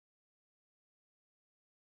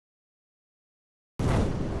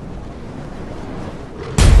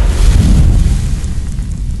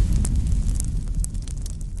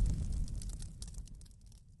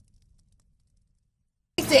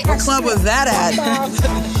bitch. What club was that at?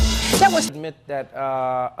 That was admit that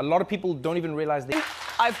a lot of people don't even realize they.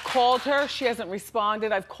 I've called her. She hasn't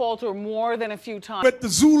responded. I've called her more than a few times. But the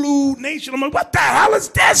Zulu Nation, I'm like, what the hell is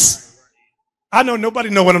this? I know nobody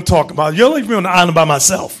know what I'm talking about. You'll leave me on the island by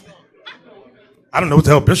myself. I don't know what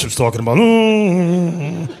the hell Bishop's talking about.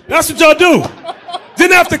 That's what y'all do.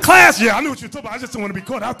 Then after class, yeah, I knew what you were talking about. I just don't want to be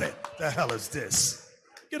caught out there. The hell is this?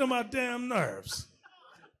 Get on my damn nerves.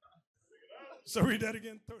 So read that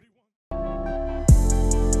again, 31.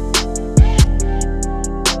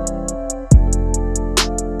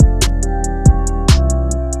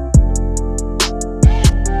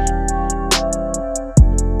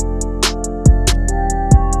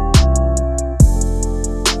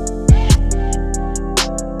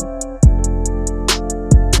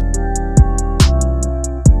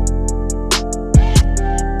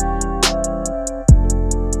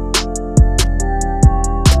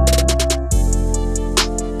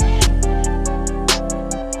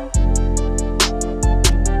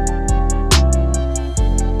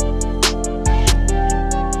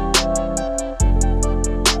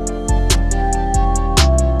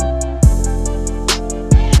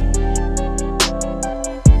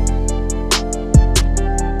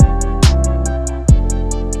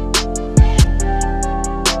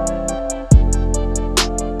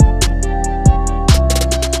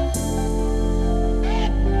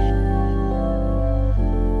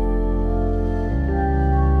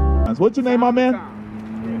 What's your name, my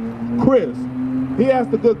man? Chris. He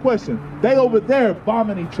asked a good question. They over there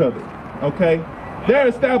bombing each other, okay? They're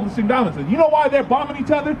establishing dominance. You know why they're bombing each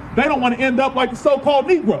other? They don't want to end up like the so-called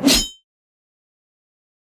Negro.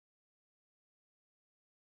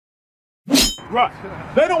 Right.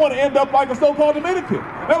 They don't want to end up like a so-called Dominican.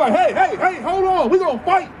 They're like, hey, hold on. We're going to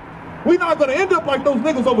fight. We're not going to end up like those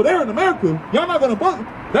niggas over there in America. Y'all not going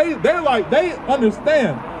to... They're like, they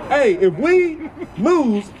understand. Hey, if we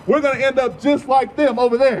lose, we're going to end up just like them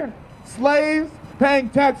over there. Slaves paying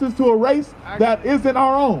taxes to a race that isn't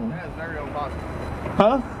our own. That is very impossible.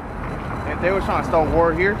 Huh? If they were trying to start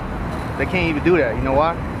war here, they can't even do that. You know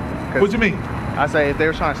why? What you mean? I say if they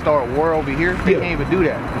were trying to start a war over here, they can't even do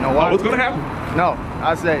that. You know why? What's going to happen? No,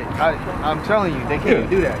 I say, I'm telling you, they can't even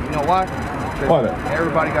do that. You know why? Why?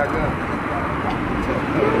 Everybody got guns.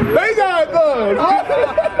 They got guns.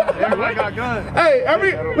 Everybody got guns. Hey,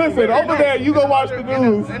 listen, over there, you go watch the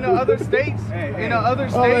news. In the other states, and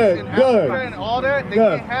Africa and all that, they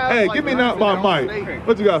can't have. Hey, like, give me not my mic.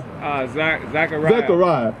 What you got?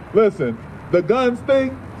 Zachariah. Listen, the guns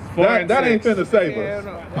thing, that ain't finna save us.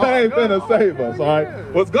 That ain't finna save us, all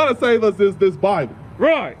right? What's gonna save us is this Bible.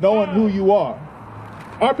 Right. Knowing who you are.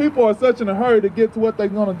 Our people are such in a hurry to get to what they're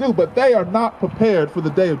gonna do, but they are not prepared for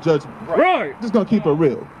the day of judgment. Right. Just gonna keep it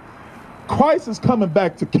real. Christ is coming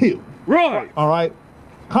back to kill. Right. All right.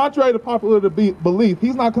 Contrary to popular belief,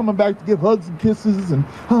 he's not coming back to give hugs and kisses and,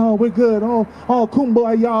 oh, we're good, oh,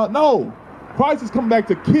 kumbaya. No. Christ is coming back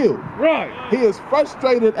to kill. Right. He is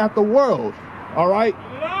frustrated at the world. All right.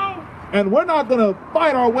 And we're not going to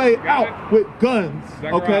fight our way out with guns,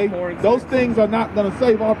 okay? Those things are not going to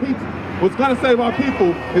save our people. What's going to save our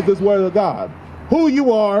people is this word of God. Who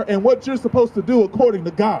you are and what you're supposed to do according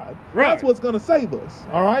to God. Right. That's what's going to save us,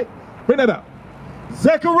 all right? Bring that up.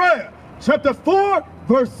 Zechariah chapter 4,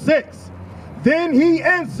 verse 6. Then he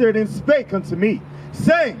answered and spake unto me,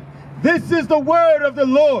 saying, this is the word of the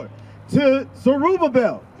Lord to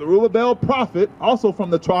Zerubbabel. Zerubbabel, prophet, also from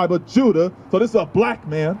the tribe of Judah. So this is a black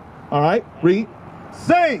man. All right, read.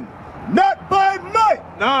 Saying, not by might.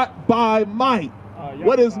 Not by might.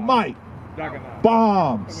 What is might?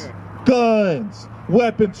 Bombs, guns,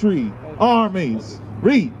 weaponry, armies.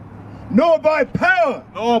 Read. Nor by power.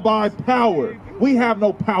 Nor by power. We have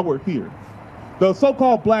no power here. The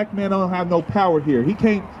so-called black man don't have no power here. He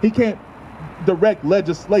can't direct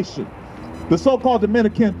legislation. The so-called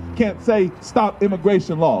Dominican can't say stop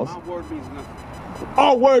immigration laws. My word means nothing.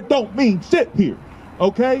 Our word don't mean shit here.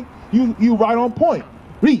 Okay? You right on point.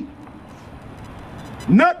 Read.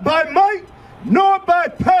 Not by might, nor by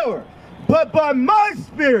power, but by my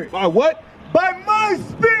spirit. By what? By my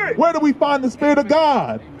spirit. Where do we find the Spirit of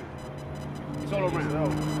God? It's all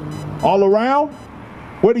around. All around?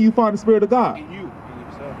 Where do you find the Spirit of God? In you.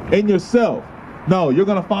 In yourself. No, you're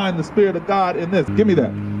going to find the Spirit of God in this. Give me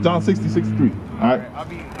that. John 60:63. All right. I'll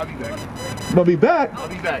be back. You gonna be back? I'll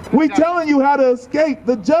be back. We telling you how to escape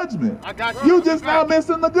the judgment. I got you. You just now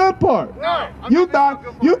missing the good part. No, you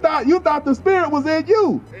thought the Spirit was in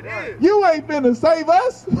you. It is. You ain't finna save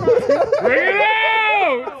us. Bring it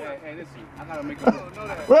out! Hey, listen, I gotta make a know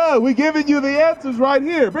that. Bro, we giving you the answers right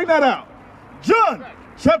here. Bring that out. John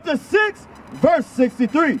chapter 6, verse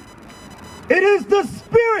 63. It is the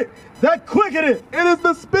spirit that quickeneth. It is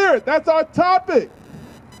the spirit. That's our topic.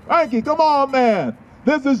 Frankie, come on, man.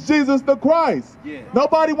 This is Jesus the Christ. Yeah.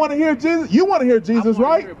 Nobody want to hear Jesus. You want to hear Jesus,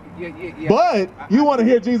 right? Yeah. But you want to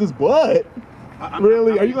hear Jesus, but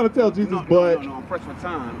really? Are you going to tell Jesus, but? No, I'm pressed for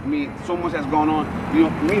time. I mean, so much has gone on. You know,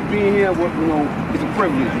 me being here, it's a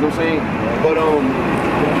privilege. You know what I'm saying? But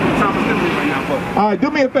time is limited right now. But all right, do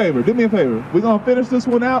me a favor. We're going to finish this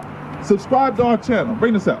one out. Subscribe to our channel.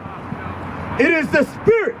 Bring this out. It is the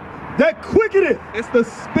spirit that quickeneth. It's the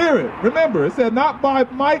spirit. Remember, it said not by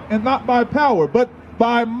might and not by power, but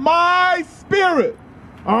by my spirit.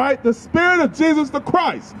 All right, the spirit of Jesus the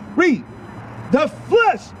Christ. Read. The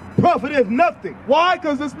flesh profiteth nothing. Why?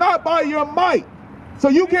 Because it's not by your might. So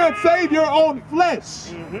you can't save your own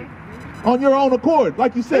flesh on your own accord.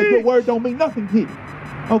 Like you said, your word don't mean nothing here.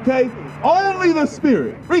 Okay? Only the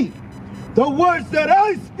spirit. Read. The words that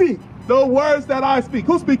I speak. The words that I speak.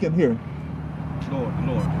 Who's speaking here?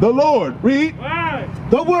 Lord. The Lord. Read.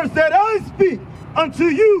 The words that I speak unto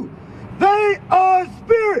you, they are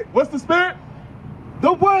spirit. What's the spirit?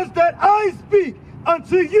 The words that I speak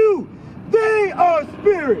unto you, they are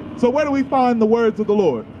spirit. So where do we find the words of the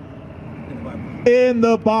Lord? In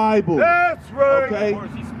the Bible. That's right. Okay. The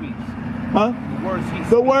words he speaks. Huh?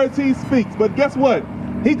 The words he speaks. But guess what?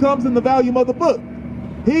 He comes in the volume of the book.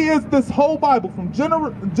 He is this whole Bible from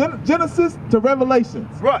Genesis to Revelation.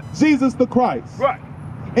 Right. Jesus the Christ. Right.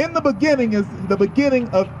 In the beginning is the beginning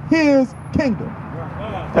of his kingdom.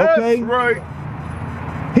 Okay? That's right.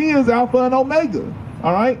 He is Alpha and Omega.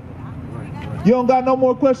 All right? You don't got no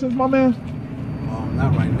more questions, my man?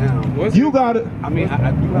 Not right now. You got it. I mean,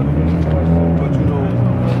 I do have a question, but you know.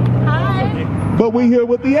 Hi. But we here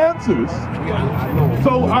with the answers. Yeah, I know.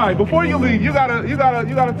 So, all right, before you leave, you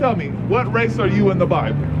gotta tell me, what race are you in the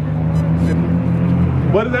Bible?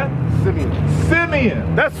 What is that? Simeon.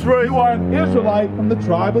 Simeon. That's right. You are an Israelite from the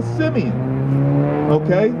tribe of Simeon.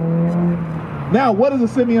 Okay? Now, what is a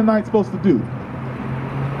Simeonite supposed to do?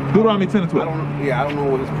 Deuteronomy 10 and 12. I don't know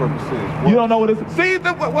what his purpose is. You don't know what it is. See,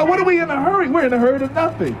 what are we in a hurry? We're in a hurry to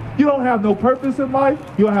nothing. You don't have no purpose in life.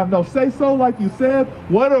 You don't have no say-so, like you said.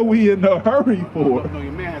 What are we in a hurry for? No,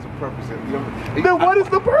 your man has a purpose. Then what is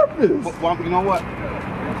the purpose? Well, you know what?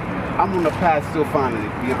 I'm on the path still finding it,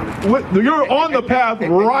 to be honest. You're on the path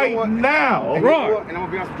right now. Right. And I'm going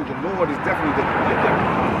to be honest with you, the Lord is definitely the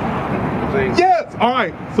Yes. All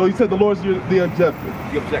right. So he said the Lord's the objective.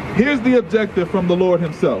 The objective. Here's the objective from the Lord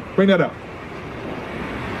himself. Bring that out.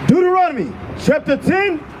 Deuteronomy chapter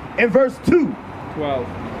 10 and verse 2. 12.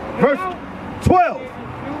 Verse 12.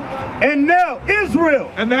 And now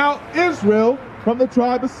Israel from the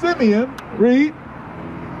tribe of Simeon. Read.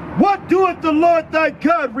 What doeth the Lord thy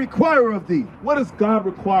God require of thee? What does God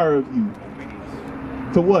require of you?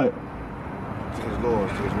 To what? To his laws,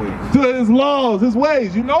 to his ways. To his laws, his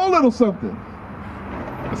ways. You know a little something.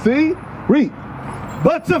 See? Read.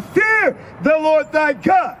 But to fear the Lord thy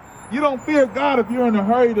God. You don't fear God if you're in a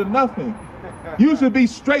hurry to nothing. You should be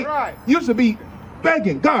straight. Right. You should be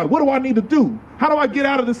begging, God, what do I need to do? How do I get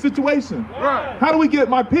out of this situation? Right. How do we get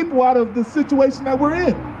my people out of the situation that we're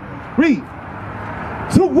in? Read.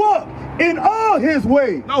 To walk in all his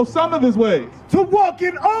ways. No, some of his ways. To walk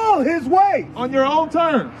in all his ways. On your own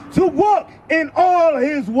terms. To walk in all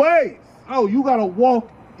his ways. Oh, you got to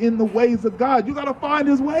walk in the ways of God. You got to find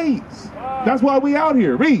his ways. That's why we out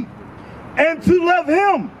here. Read. And to love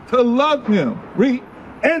him. To love him. Read.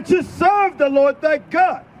 And to serve the Lord thy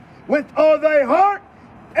God with all thy heart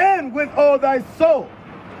and with all thy soul.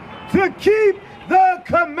 To keep the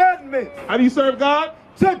commandments. How do you serve God?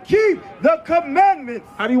 To keep the commandments.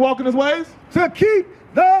 How do you walk in his ways? To keep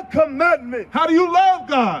the commandments. How do you love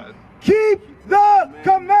God? Keep the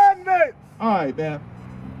commandments. All right, man.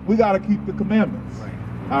 We got to keep the commandments.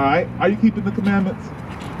 All right. Are you keeping the commandments?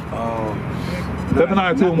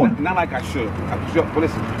 Zephaniah 2 and 1. Not like I should. But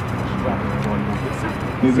listen.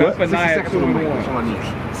 Zephaniah 2 and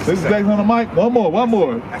 1. 6 seconds on the mic. One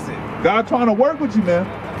more. That's it. God trying to work with you, man.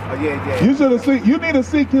 Yeah. You should have seen. You need to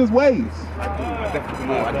seek his ways. I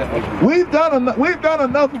definitely. We've done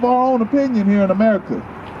enough of our own opinion here in America,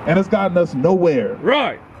 and it's gotten us nowhere.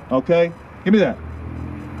 Right. Okay, give me that.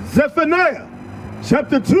 Zephaniah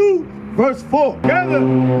chapter 2 verse 4. Gather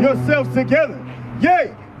yourselves together.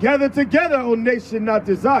 Yea, gather together, O nation not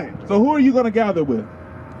desired. So who are you going to gather with?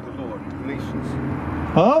 The Lord, the nations.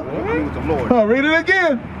 Huh? With the Lord. Oh, read it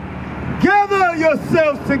again. Gather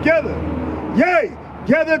yourselves together. Yea,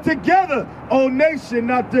 gather together, O nation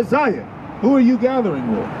not desired. Who are you gathering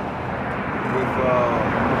with? With the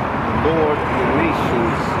Lord and the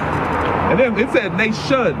nations. And then it said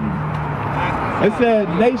nation. It said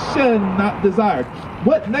nation not desired.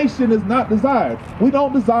 What nation is not desired? We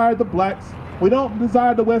don't desire the blacks. We don't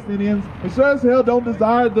desire the West Indians. We sure as hell don't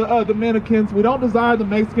desire the Dominicans. We don't desire the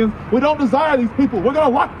Mexicans. We don't desire these people. We're going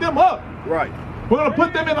to lock them up. Right. We're going to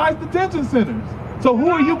put them in ICE detention centers. So who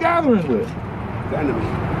are you gathering with? The enemy.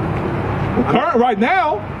 Well, right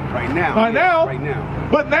now. Right now. Right now. Right now.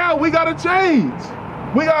 But now we got to change.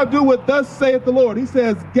 We got to do what thus saith the Lord. He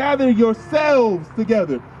says, gather yourselves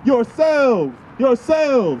together. Yourselves.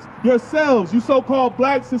 Yourselves. Yourselves. You so-called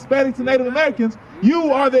blacks, Hispanics, and Native Americans.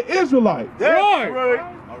 You are the Israelites. That's right.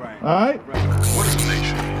 All right. All right. What is a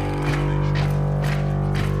nation?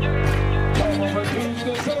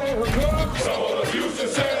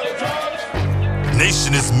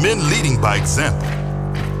 Nation is men leading by example.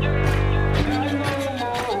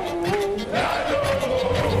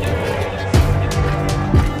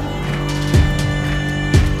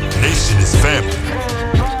 Nation is family.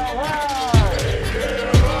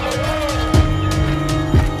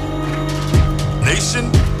 Nation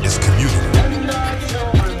is community.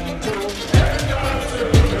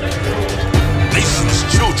 Nation is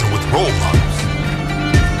children with role models.